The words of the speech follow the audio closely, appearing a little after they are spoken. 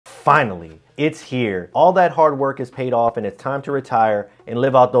Finally, it's here. All that hard work is paid off and it's time to retire and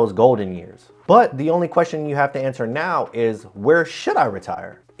live out those golden years. But the only question you have to answer now is, where should I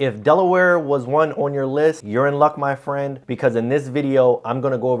retire? If Delaware was one on your list, you're in luck, my friend, because in this video, I'm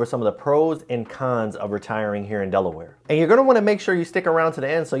gonna go over some of the pros and cons of retiring here in Delaware. And you're gonna wanna make sure you stick around to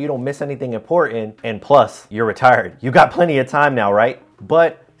the end so you don't miss anything important. And plus, you're retired. You got plenty of time now, right?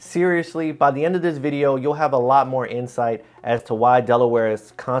 But seriously, by the end of this video, you'll have a lot more insight as to why Delaware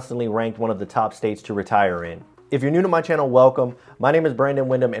is constantly ranked one of the top states to retire in. If you're new to my channel, welcome. My name is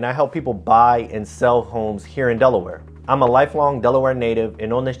Windom, and I help people buy and sell homes here in Delaware. I'm a lifelong Delaware native,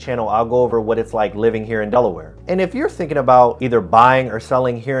 and on this channel, I'll go over what it's like living here in Delaware. And if you're thinking about either buying or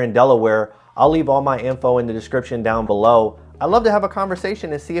selling here in Delaware, I'll leave all my info in the description down below. I'd love to have a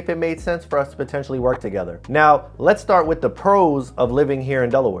conversation and see if it made sense for us to potentially work together. Now, let's start with the pros of living here in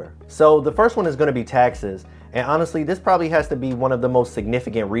Delaware. So the first one is gonna be taxes. And honestly, this probably has to be one of the most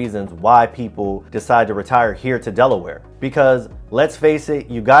significant reasons why people decide to retire here to Delaware. Because let's face it,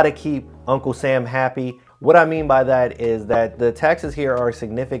 you gotta keep Uncle Sam happy. What I mean by that is that the taxes here are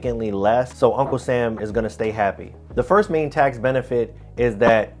significantly less, so Uncle Sam is gonna stay happy. The first main tax benefit is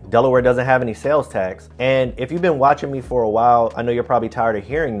that Delaware doesn't have any sales tax. And if you've been watching me for a while, I know you're probably tired of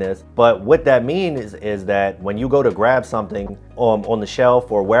hearing this, but what that means is that when you go to grab something on the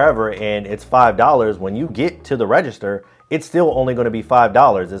shelf or wherever and it's $5, when you get to the register, it's still only gonna be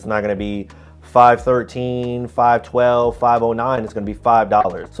 $5. It's not gonna be $5.13, $5.12, $5.09, it's gonna be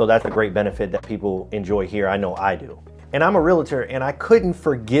 $5. So that's a great benefit that people enjoy here. I know I do. And I'm a realtor, and I couldn't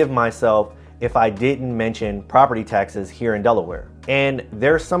forgive myself if I didn't mention property taxes here in Delaware. And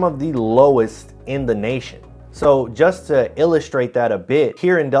they're some of the lowest in the nation. So just to illustrate that a bit,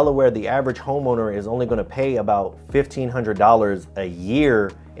 here in Delaware, the average homeowner is only gonna pay about $1,500 a year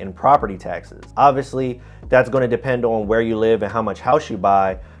in property taxes. Obviously, that's gonna depend on where you live and how much house you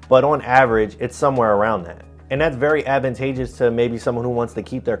buy, but on average, it's somewhere around that. And that's very advantageous to maybe someone who wants to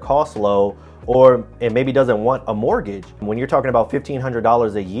keep their costs low, or and maybe doesn't want a mortgage. When you're talking about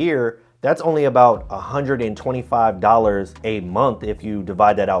 $1,500 a year, that's only about $125 a month if you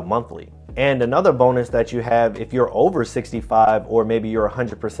divide that out monthly. And another bonus that you have, if you're over 65 or maybe you're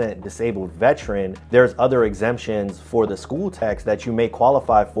 100% disabled veteran, there's other exemptions for the school tax that you may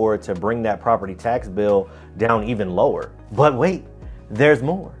qualify for to bring that property tax bill down even lower. But wait, there's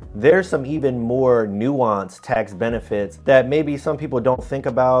more. There's some even more nuanced tax benefits that maybe some people don't think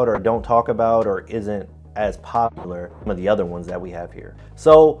about or don't talk about or isn't as popular as some of the other ones that we have here.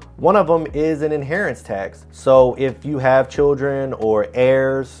 So one of them is an inheritance tax. So if you have children or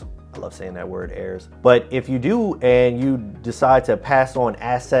heirs, I love saying that word, heirs, but if you do and you decide to pass on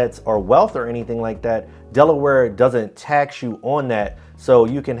assets or wealth or anything like that, Delaware doesn't tax you on that. So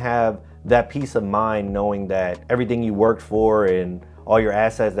you can have that peace of mind knowing that everything you worked for and all your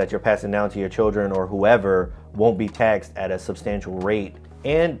assets that you're passing down to your children or whoever won't be taxed at a substantial rate.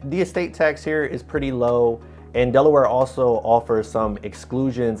 And the estate tax here is pretty low. And Delaware also offers some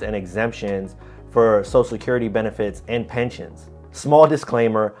exclusions and exemptions for Social Security benefits and pensions. Small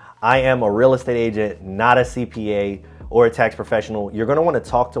disclaimer, I am a real estate agent, not a CPA or a tax professional. You're gonna wanna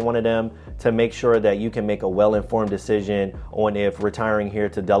talk to one of them to make sure that you can make a well-informed decision on if retiring here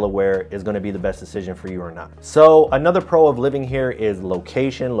to Delaware is gonna be the best decision for you or not. So another pro of living here is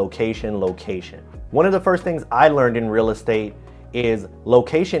location, location, location. One of the first things I learned in real estate is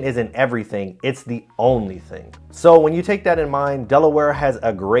location isn't everything, it's the only thing. So when you take that in mind, Delaware has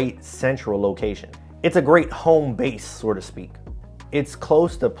a great central location. It's a great home base, so to speak. It's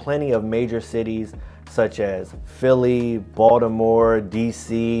close to plenty of major cities such as Philly, Baltimore,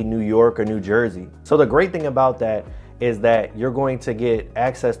 DC, New York, or New Jersey. So the great thing about that is that you're going to get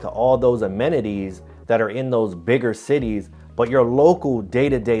access to all those amenities that are in those bigger cities, but your local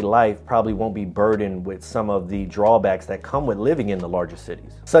day-to-day life probably won't be burdened with some of the drawbacks that come with living in the larger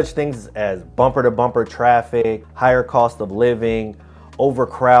cities. Such things as bumper-to-bumper traffic, higher cost of living,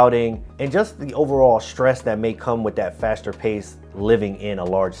 overcrowding, and just the overall stress that may come with that faster pace living in a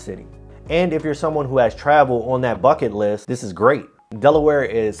large city. And if you're someone who has travel on that bucket list, this is great. Delaware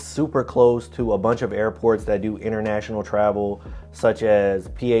is super close to a bunch of airports that do international travel, such as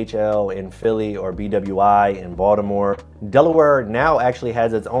PHL in Philly or BWI in Baltimore. Delaware now actually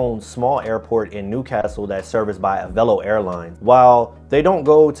has its own small airport in Newcastle that's serviced by Avelo Airlines. While they don't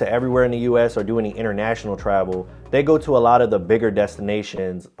go to everywhere in the US or do any international travel, they go to a lot of the bigger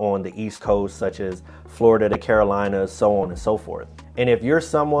destinations on the East Coast, such as Florida, the Carolinas, so on and so forth. And if you're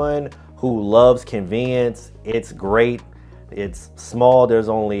someone who loves convenience, it's great. It's small, there's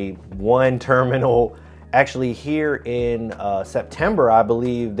only one terminal Actually, here in September, I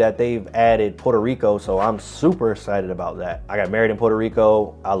believe that they've added Puerto Rico, so I'm super excited about that. I got married in Puerto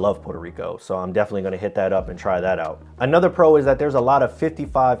Rico. I love Puerto Rico, so I'm definitely gonna hit that up and try that out. Another pro is that there's a lot of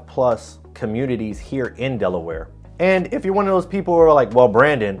 55 plus communities here in Delaware. And if you're one of those people who are like, well,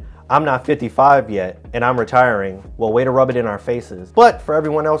 Brandon, I'm not 55 yet and I'm retiring, well, way to rub it in our faces. But for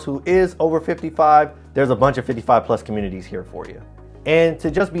everyone else who is over 55, there's a bunch of 55 plus communities here for you. And to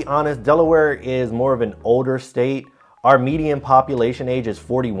just be honest, Delaware is more of an older state. Our median population age is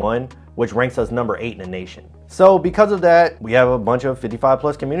 41, which ranks us number 8 in the nation. So because of that, we have a bunch of 55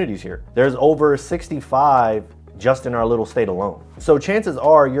 plus communities here. There's over 65 just in our little state alone. So chances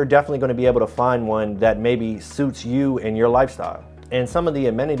are you're definitely going to be able to find one that maybe suits you and your lifestyle. And some of the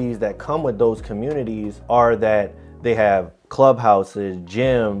amenities that come with those communities are that they have clubhouses,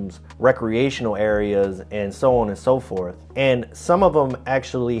 gyms, recreational areas, and so on and so forth. And some of them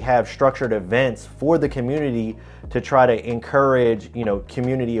actually have structured events for the community to try to encourage,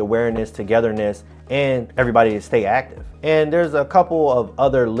 community awareness, togetherness, and everybody to stay active. And there's a couple of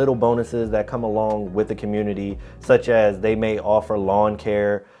other little bonuses that come along with the community, such as they may offer lawn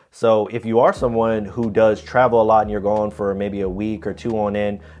care. So if you are someone who does travel a lot and you're gone for maybe a week or two on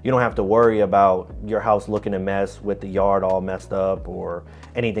end, you don't have to worry about your house looking a mess with the yard all messed up or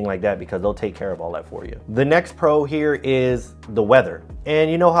anything like that, because they'll take care of all that for you. The next pro here is the weather. And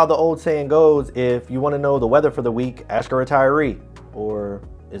you know how the old saying goes, if you want to know the weather for the week, ask a retiree. Or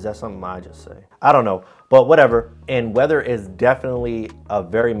is that something I just say? I don't know, but whatever. And weather is definitely a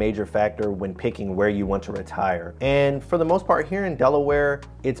very major factor when picking where you want to retire. And for the most part here in Delaware,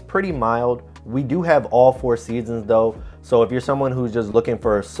 it's pretty mild. We do have all 4 seasons though. So if you're someone who's just looking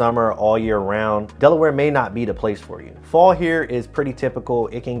for summer all year round, Delaware may not be the place for you. Fall here is pretty typical.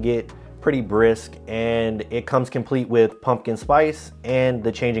 It can get pretty brisk, and it comes complete with pumpkin spice and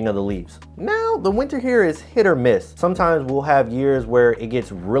the changing of the leaves. Now, the winter here is hit or miss. Sometimes we'll have years where it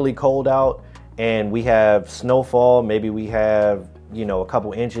gets really cold out and we have snowfall. Maybe we have, a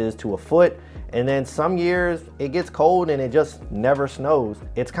couple inches to a foot. And then some years it gets cold and it just never snows.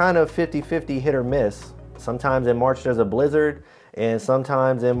 It's kind of 50-50 hit or miss. Sometimes in March there's a blizzard, and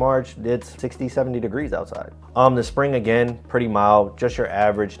sometimes in March it's 60-70 degrees outside. The spring, again, pretty mild, just your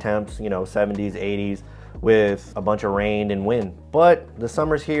average temps, 70s, 80s, with a bunch of rain and wind. But the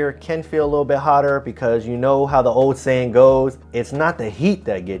summers here can feel a little bit hotter, because you know how the old saying goes, it's not the heat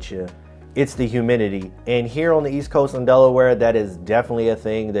that gets you, it's the humidity. And here on the East Coast in Delaware, that is definitely a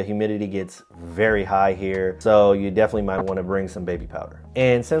thing. The humidity gets very high here, so you definitely might want to bring some baby powder.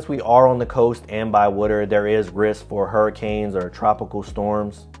 And since we are on the coast and by water, there is risk for hurricanes or tropical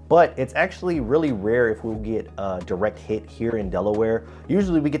storms. But it's actually really rare if we'll get a direct hit here in Delaware.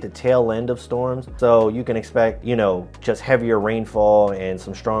 Usually we get the tail end of storms, so you can expect, just heavier rainfall and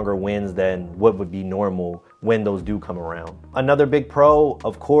some stronger winds than what would be normal when those do come around. Another big pro,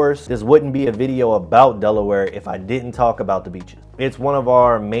 of course, this wouldn't be a video about Delaware if I didn't talk about the beaches. It's one of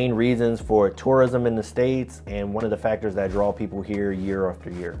our main reasons for tourism in the States, and one of the factors that draw people here year after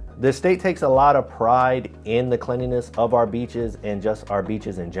year. The state takes a lot of pride in the cleanliness of our beaches and just our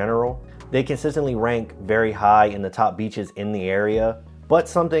beaches in general. They consistently rank very high in the top beaches in the area. But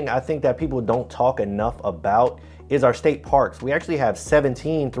something I think that people don't talk enough about is our state parks. We actually have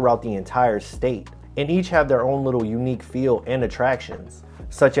 17 throughout the entire state, and each have their own little unique feel and attractions,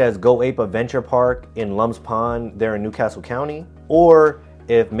 such as Go Ape Adventure Park in Lum's Pond there in Newcastle County. Or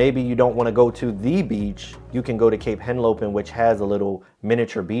if maybe you don't want to go to the beach, you can go to Cape Henlopen, which has a little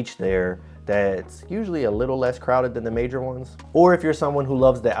miniature beach there that's usually a little less crowded than the major ones. Or if you're someone who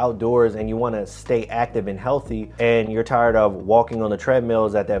loves the outdoors and you want to stay active and healthy, and you're tired of walking on the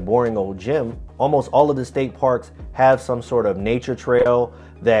treadmills at that boring old gym, almost all of the state parks have some sort of nature trail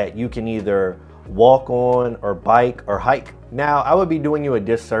that you can either walk on or bike or hike. Now, I would be doing you a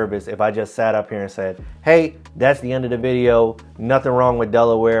disservice if I just sat up here and said, hey, that's the end of the video. Nothing wrong with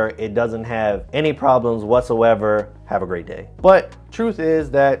Delaware. It doesn't have any problems whatsoever. Have a great day. But truth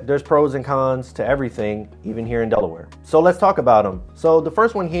is that there's pros and cons to everything, even here in Delaware. So let's talk about them. So the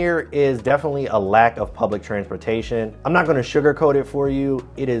first one here is definitely a lack of public transportation. I'm not going to sugarcoat it for you.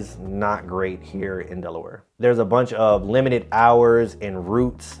 It is not great here in Delaware. There's a bunch of limited hours and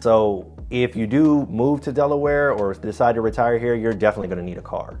routes. So if you do move to Delaware or decide to retire here, you're definitely going to need a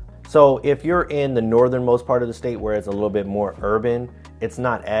car. So if you're in the northernmost part of the state where it's a little bit more urban, it's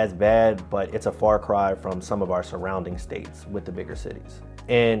not as bad, but it's a far cry from some of our surrounding states with the bigger cities.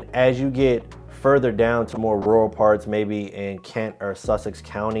 And as you get further down to more rural parts, maybe in Kent or Sussex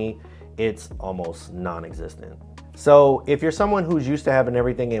County, it's almost non-existent. So if you're someone who's used to having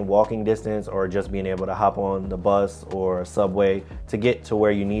everything in walking distance or just being able to hop on the bus or subway to get to where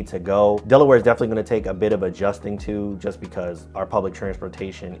you need to go, Delaware is definitely going to take a bit of adjusting to, just because our public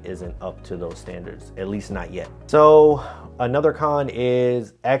transportation isn't up to those standards, at least not yet. So another con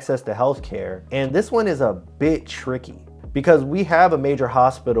is access to healthcare, and this one is a bit tricky because we have a major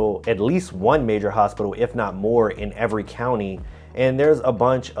hospital, at least one major hospital, if not more, in every county. And there's a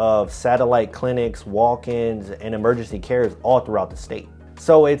bunch of satellite clinics, walk-ins, and emergency cares all throughout the state.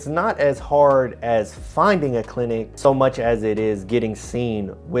 So it's not as hard as finding a clinic so much as it is getting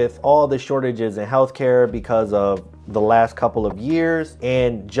seen, with all the shortages in healthcare because of the last couple of years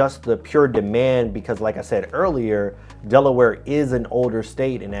and just the pure demand, because like I said earlier, Delaware is an older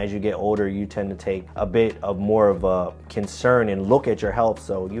state, and as you get older you tend to take a bit of more of a concern and look at your health,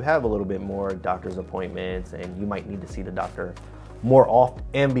 so you have a little bit more doctor's appointments and you might need to see the doctor more often.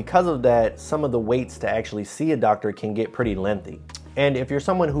 And because of that, some of the waits to actually see a doctor can get pretty lengthy. And if you're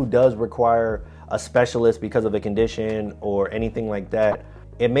someone who does require a specialist because of a condition or anything like that,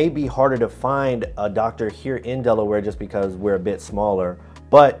 it may be harder to find a doctor here in Delaware just because we're a bit smaller.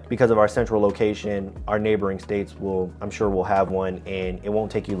 But because of our central location, our neighboring states I'm sure will have one, and it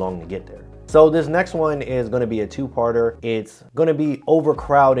won't take you long to get there. So this next one is going to be a two-parter. It's going to be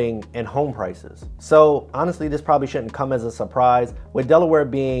overcrowding and home prices. So honestly, this probably shouldn't come as a surprise. With Delaware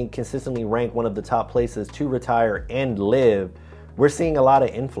being consistently ranked one of the top places to retire and live, we're seeing a lot of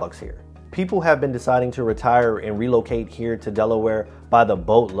influx here. People have been deciding to retire and relocate here to Delaware by the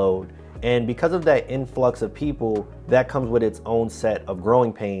boatload. And because of that influx of people, that comes with its own set of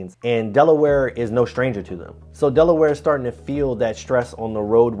growing pains, and Delaware is no stranger to them. So Delaware is starting to feel that stress on the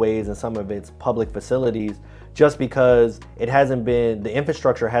roadways and some of its public facilities, just because the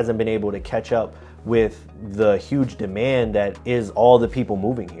infrastructure hasn't been able to catch up with the huge demand that is all the people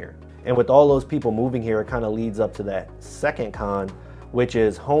moving here. And with all those people moving here, it kind of leads up to that second con, which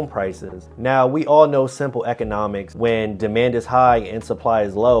is home prices. Now, we all know simple economics. When demand is high and supply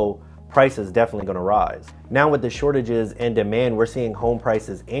is low, price is definitely going to rise. Now with the shortages and demand, we're seeing home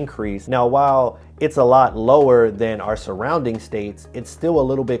prices increase. Now, while it's a lot lower than our surrounding states, it's still a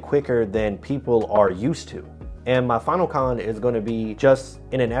little bit quicker than people are used to. And my final con is going to be just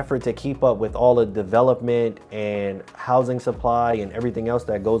in an effort to keep up with all the development and housing supply and everything else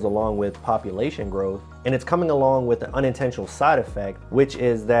that goes along with population growth. And it's coming along with an unintentional side effect, which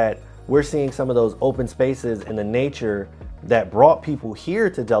is that we're seeing some of those open spaces and the nature that brought people here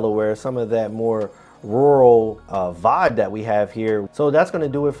to Delaware, some of that more rural vibe that we have here. So that's going to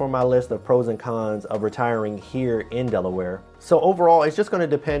do it for my list of pros and cons of retiring here in Delaware. So overall, it's just going to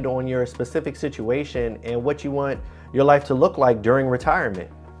depend on your specific situation and what you want your life to look like during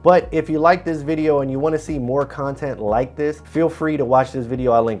retirement. But if you like this video and you want to see more content like this, feel free to watch this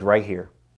video I linked right here.